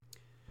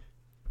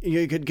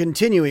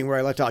continuing where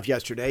I left off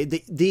yesterday,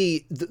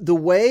 the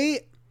way,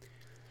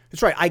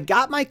 that's right. I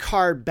got my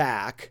card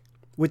back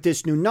with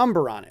this new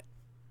number on it.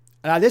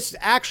 Now, this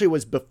actually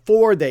was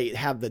before they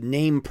have the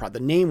name. The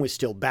name was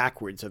still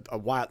backwards a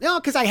while. No,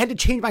 because I had to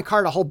change my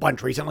card a whole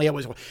bunch recently. It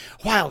was a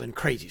wild and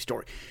crazy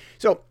story.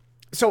 No,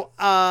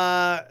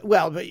 I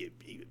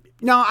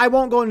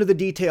won't go into the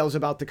details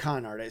about the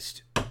con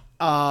artist.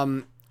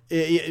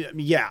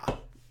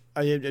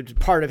 It's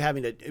part of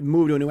having to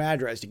move to a new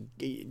address,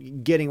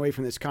 getting away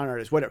from this con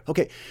artist, whatever.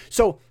 Okay,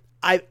 so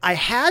I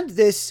had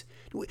this.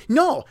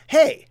 No,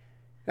 hey,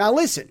 now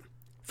listen.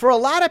 For a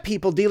lot of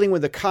people, dealing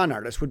with a con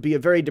artist would be a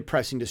very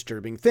depressing,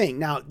 disturbing thing.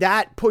 Now,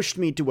 that pushed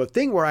me to a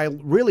thing where I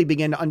really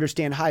began to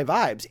understand high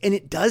vibes, and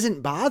it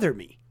doesn't bother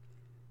me.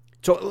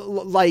 So,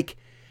 like,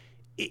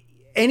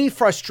 any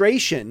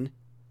frustration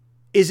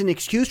is an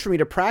excuse for me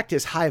to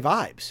practice high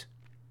vibes.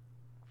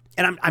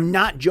 And I'm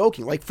not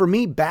joking. Like, for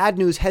me, bad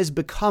news has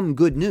become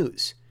good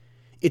news.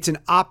 It's an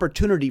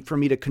opportunity for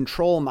me to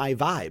control my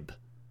vibe.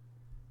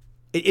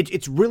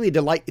 It's really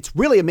it's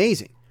really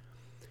amazing.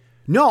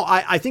 No,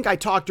 I think I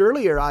talked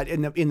earlier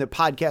in the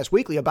podcast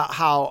weekly about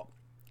how,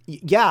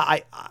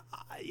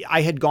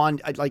 I had gone,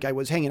 like I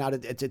was hanging out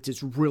at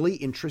this really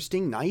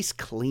interesting, nice,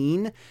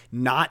 clean,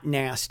 not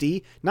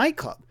nasty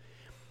nightclub.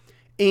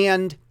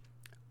 And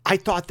I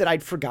thought that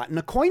I'd forgotten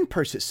a coin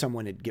purse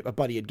that a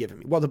buddy had given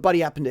me. Well, the buddy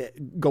happened to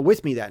go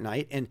with me that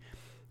night. And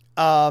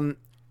so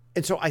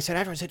I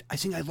said, I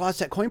think I lost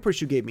that coin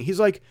purse you gave me. He's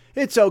like,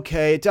 it's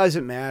okay. It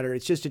doesn't matter.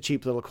 It's just a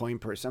cheap little coin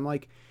purse. I'm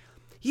like,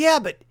 yeah,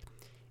 but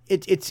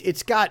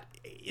it's got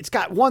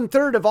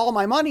 1/3 of all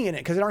my money in it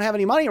because I don't have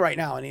any money right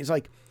now. And he's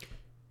like,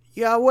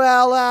 yeah,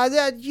 well,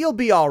 you'll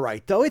be all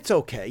right though. It's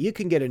okay. You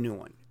can get a new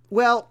one.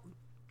 Well,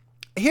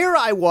 here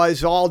I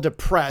was all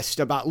depressed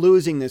about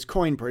losing this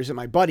coin purse that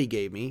my buddy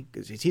gave me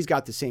because he's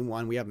got the same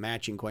one. We have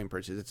matching coin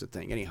purses. It's a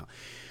thing. Anyhow.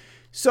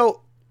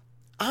 So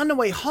on the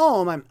way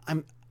home,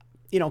 I'm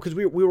because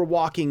we were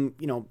walking,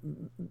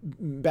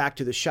 back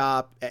to the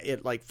shop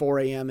at like 4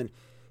 a.m. and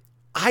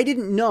I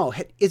didn't know.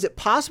 Is it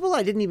possible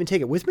I didn't even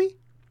take it with me?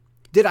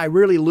 Did I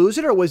really lose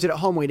it or was it at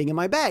home waiting in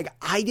my bag?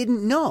 I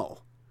didn't know.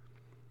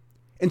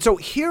 And so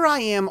here I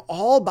am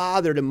all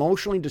bothered,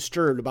 emotionally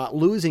disturbed about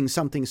losing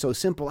something so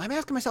simple. I'm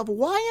asking myself,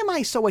 why am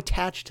I so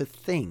attached to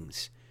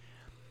things?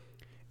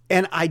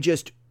 And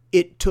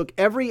it took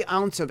every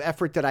ounce of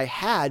effort that I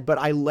had, but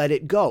I let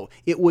it go.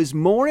 It was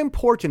more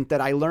important that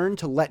I learned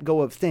to let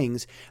go of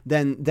things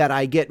than that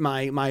I get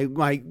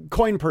my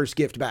coin purse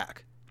gift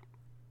back.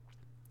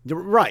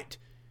 Right.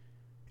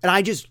 And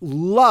I just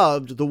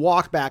loved the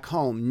walk back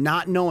home,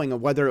 not knowing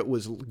whether it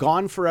was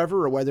gone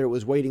forever or whether it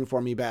was waiting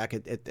for me back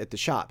at the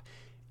shop.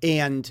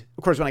 And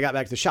of course, when I got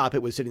back to the shop,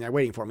 it was sitting there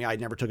waiting for me.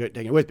 I'd never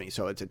taken it with me.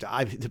 So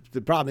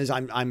the problem is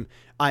I'm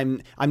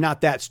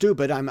not that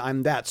stupid.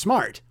 I'm that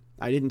smart.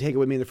 I didn't take it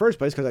with me in the first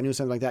place because I knew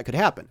something like that could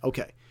happen.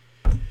 Okay.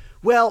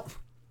 Well,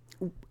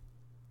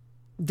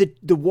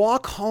 the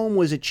walk home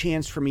was a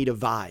chance for me to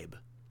vibe.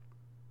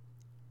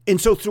 And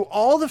so through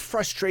all the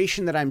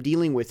frustration that I'm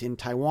dealing with in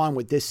Taiwan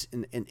with this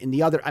and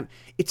the other,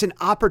 it's an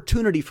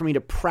opportunity for me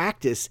to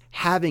practice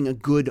having a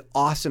good,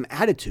 awesome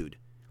attitude.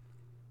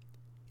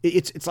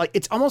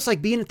 It's almost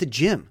like being at the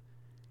gym.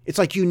 It's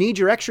like you need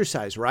your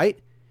exercise, right?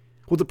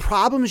 Well, the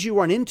problems you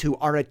run into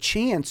are a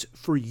chance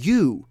for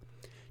you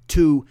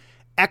to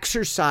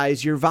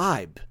exercise your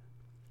vibe,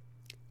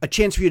 a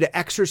chance for you to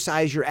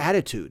exercise your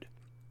attitude.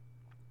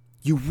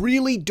 You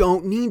really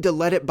don't need to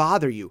let it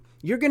bother you.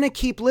 You're going to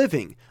keep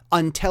living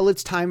until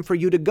it's time for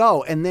you to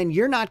go, and then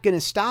you're not going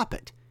to stop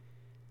it.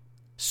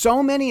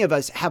 So many of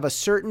us have a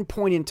certain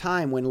point in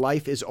time when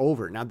life is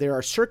over. Now, there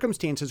are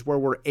circumstances where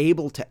we're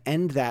able to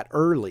end that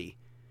early.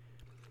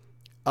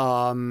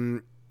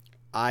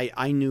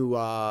 I knew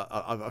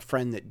a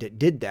friend that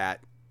did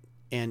that,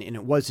 and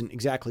it wasn't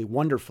exactly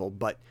wonderful,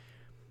 but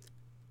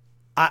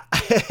I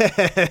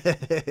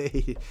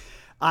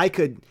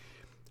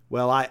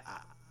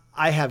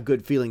have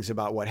good feelings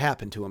about what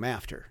happened to him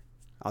after.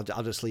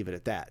 I'll just leave it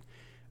at that.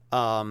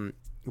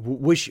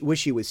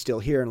 Wish he was still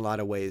here in a lot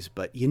of ways,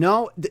 but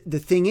the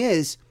thing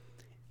is,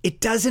 it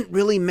doesn't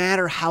really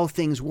matter how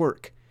things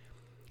work.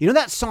 You know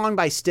that song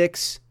by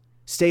Styx,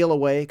 "Sail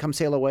Away, Come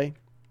Sail Away"?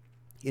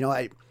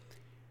 What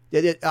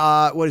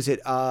is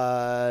it?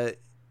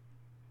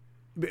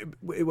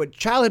 What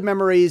childhood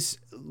memories?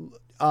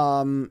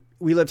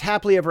 We lived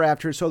happily ever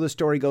after, so the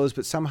story goes,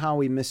 but somehow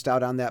we missed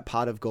out on that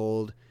pot of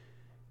gold.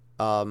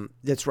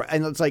 That's right,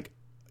 and it's like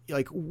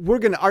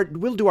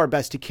we'll do our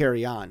best to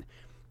carry on.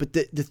 But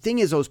the thing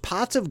is, those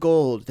pots of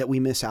gold that we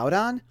miss out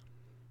on,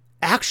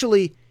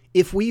 actually,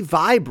 if we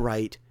vibe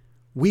right,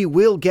 we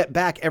will get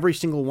back every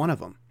single one of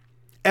them.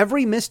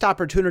 Every missed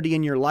opportunity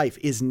in your life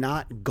is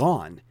not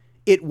gone.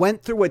 It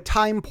went through a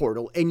time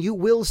portal, and you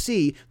will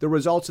see the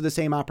results of the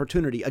same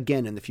opportunity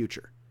again in the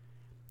future.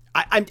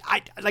 I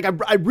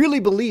really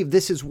believe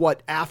this is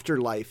what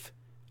afterlife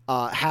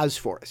has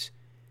for us.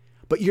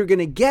 But you're going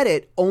to get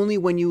it only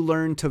when you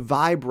learn to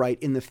vibe right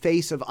in the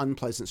face of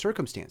unpleasant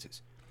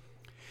circumstances.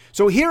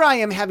 So here I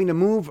am having to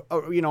move,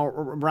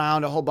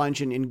 around a whole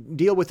bunch and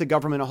deal with the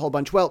government a whole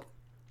bunch. Well,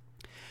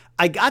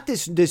 I got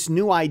this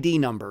new ID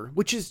number,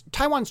 which is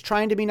Taiwan's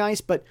trying to be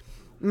nice, but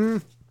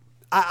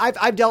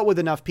I've dealt with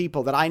enough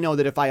people that I know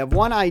that if I have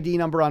one ID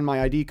number on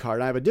my ID card,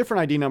 and I have a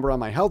different ID number on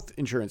my health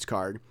insurance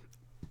card,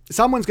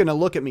 someone's going to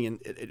look at me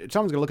someone's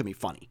going to look at me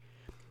funny.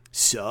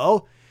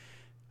 So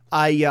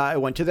I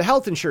went to the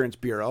Health Insurance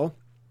Bureau.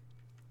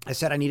 I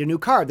said, I need a new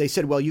card. They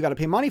said, well, you got to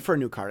pay money for a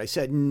new card. I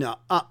said, no,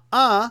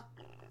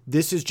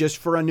 this is just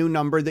for a new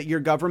number that your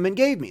government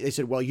gave me. They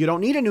said, well, you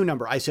don't need a new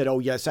number. I said, oh,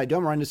 yes, I do.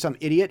 I'm going to run into some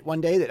idiot one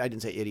day that I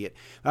didn't say idiot.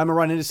 I'm going to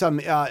run into some,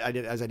 I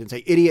didn't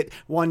say idiot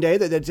one day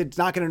that it's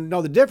not going to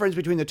know the difference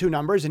between the two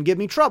numbers and give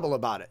me trouble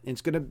about it.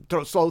 It's going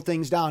to slow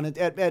things down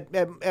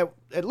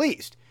at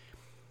least.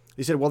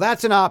 They said, well,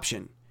 that's an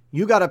option.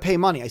 You got to pay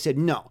money. I said,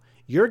 no,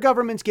 your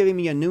government's giving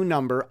me a new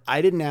number.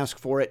 I didn't ask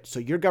for it. So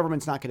your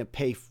government's not going to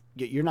pay.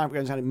 You're not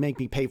going to make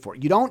me pay for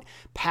it. You don't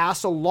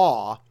pass a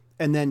law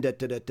and then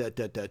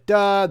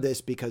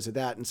this because of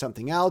that and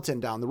something else.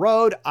 And down the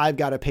road, I've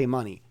got to pay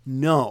money.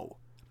 No,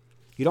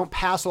 you don't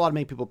pass a law to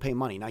make people pay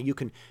money. Now you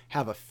can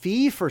have a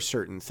fee for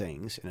certain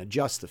things and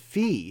adjust the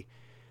fee,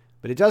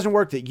 but it doesn't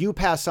work that you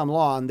pass some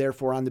law and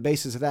therefore on the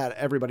basis of that,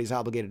 everybody's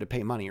obligated to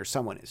pay money or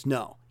someone is.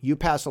 No, you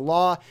pass a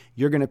law,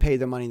 you're going to pay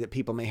the money that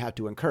people may have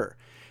to incur,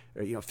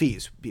 or,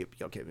 fees.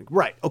 Okay.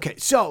 Right. Okay.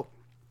 So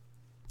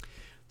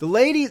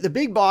the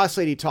big boss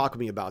lady talked to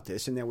me about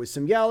this, and there was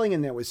some yelling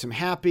and there was some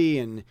happy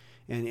and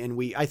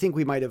I think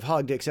we might have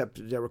hugged,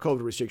 except there were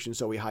COVID restrictions.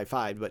 So we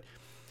high-fived, but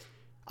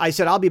I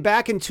said, I'll be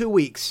back in 2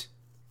 weeks.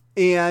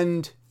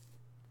 And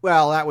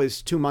well, that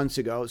was 2 months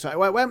ago. So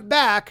I went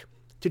back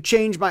to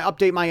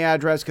update my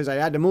address because I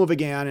had to move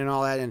again and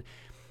all that.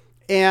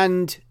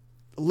 And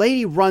the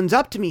lady runs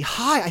up to me.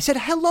 Hi. I said,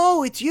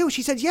 hello, it's you.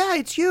 She said, yeah,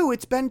 it's you.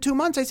 It's been 2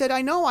 months. I said,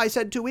 I know. I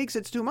said 2 weeks.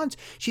 It's 2 months.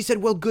 She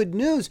said, well, good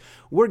news.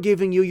 We're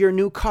giving you your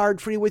new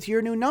card free with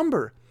your new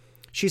number.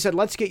 She said,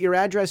 let's get your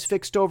address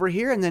fixed over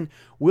here, and then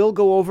we'll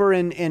go over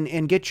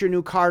and get your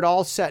new card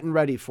all set and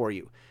ready for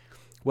you.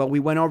 Well, we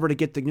went over to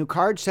get the new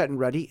card set and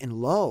ready, and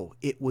lo,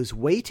 it was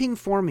waiting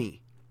for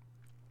me.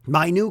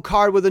 My new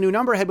card with a new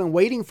number had been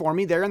waiting for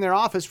me there in their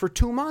office for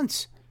 2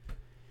 months.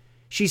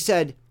 She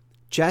said,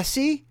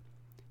 Jesse,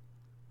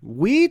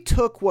 we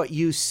took what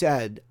you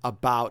said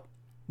about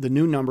the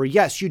new number.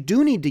 Yes, you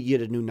do need to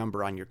get a new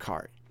number on your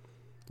card.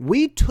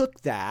 We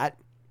took that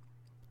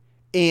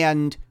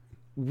and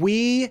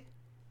we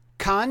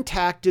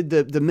contacted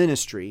the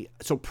ministry.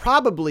 So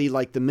probably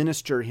like the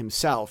minister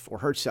himself or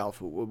herself,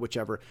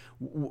 whichever,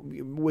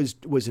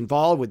 was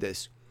involved with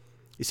this.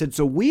 He said,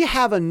 so we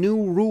have a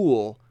new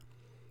rule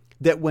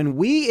that when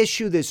we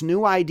issue this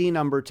new ID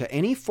number to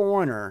any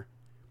foreigner,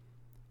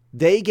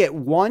 they get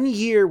 1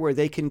 year where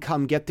they can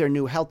come get their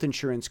new health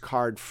insurance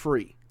card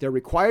free. They're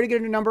required to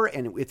get a new number,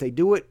 and if they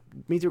do it,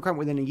 meet the requirement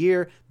within a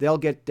year, they'll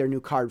get their new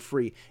card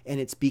free. And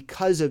it's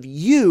because of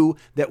you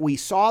that we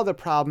saw the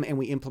problem and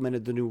we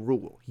implemented the new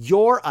rule.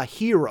 You're a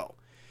hero.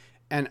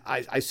 And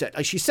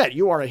she said,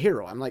 you are a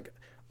hero. I'm like,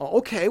 oh,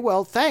 okay,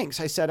 well, thanks.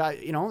 I said,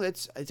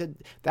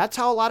 that's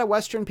how a lot of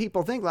Western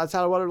people think. That's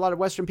how what a lot of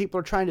Western people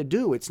are trying to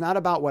do. It's not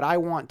about what I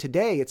want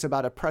today. It's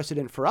about a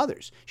precedent for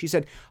others. She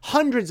said,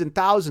 hundreds and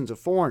thousands of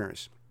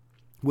foreigners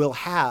will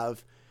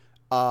have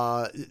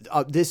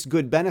this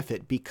good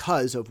benefit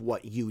because of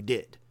what you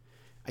did.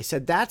 I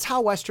said, that's how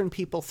Western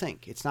people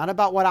think. It's not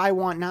about what I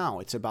want now.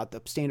 It's about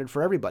the standard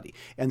for everybody.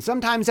 And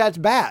sometimes that's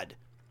bad.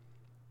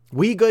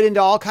 We get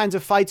into all kinds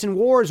of fights and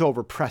wars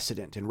over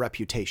precedent and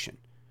reputation.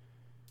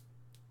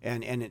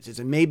 And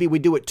maybe we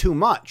do it too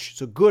much.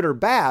 So good or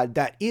bad,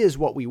 that is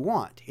what we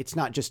want. It's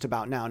not just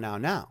about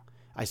now.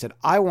 I said,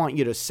 I want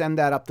you to send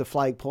that up the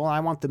flagpole, and I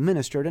want the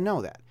minister to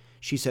know that.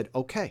 She said,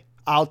 okay,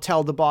 I'll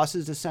tell the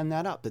bosses to send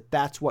that up,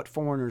 that's what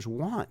foreigners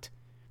want.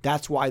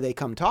 That's why they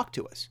come talk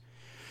to us.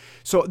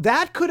 So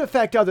that could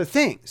affect other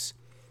things.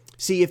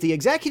 See, if the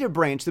executive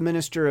branch, the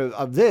minister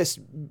of this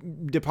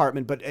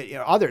department, but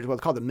others, well,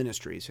 it's called the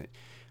ministries,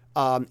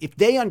 if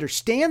they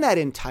understand that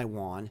in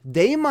Taiwan,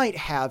 they might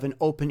have an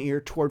open ear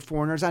toward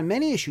foreigners on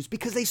many issues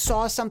because they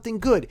saw something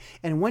good.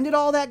 And when did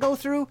all that go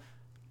through?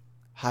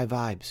 High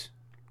vibes.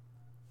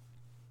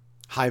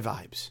 High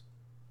vibes.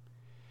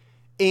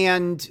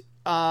 And,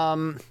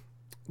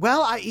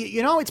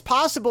 it's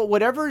possible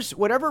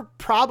whatever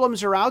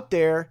problems are out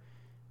there,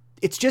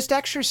 it's just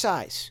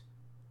exercise.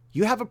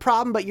 You have a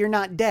problem, but you're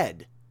not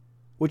dead,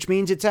 which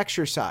means it's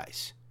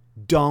exercise.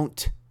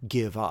 Don't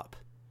give up.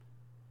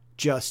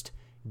 Just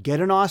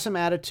get an awesome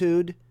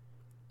attitude,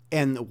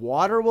 and the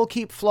water will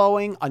keep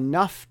flowing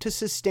enough to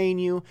sustain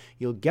you.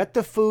 You'll get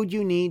the food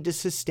you need to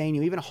sustain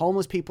you. Even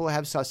homeless people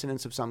have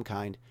sustenance of some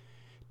kind.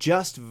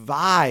 Just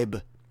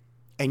vibe,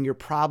 and your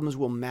problems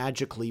will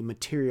magically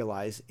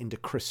materialize into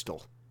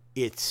crystal.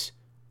 It's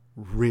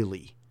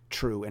really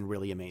true and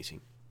really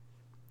amazing.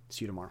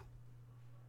 See you tomorrow.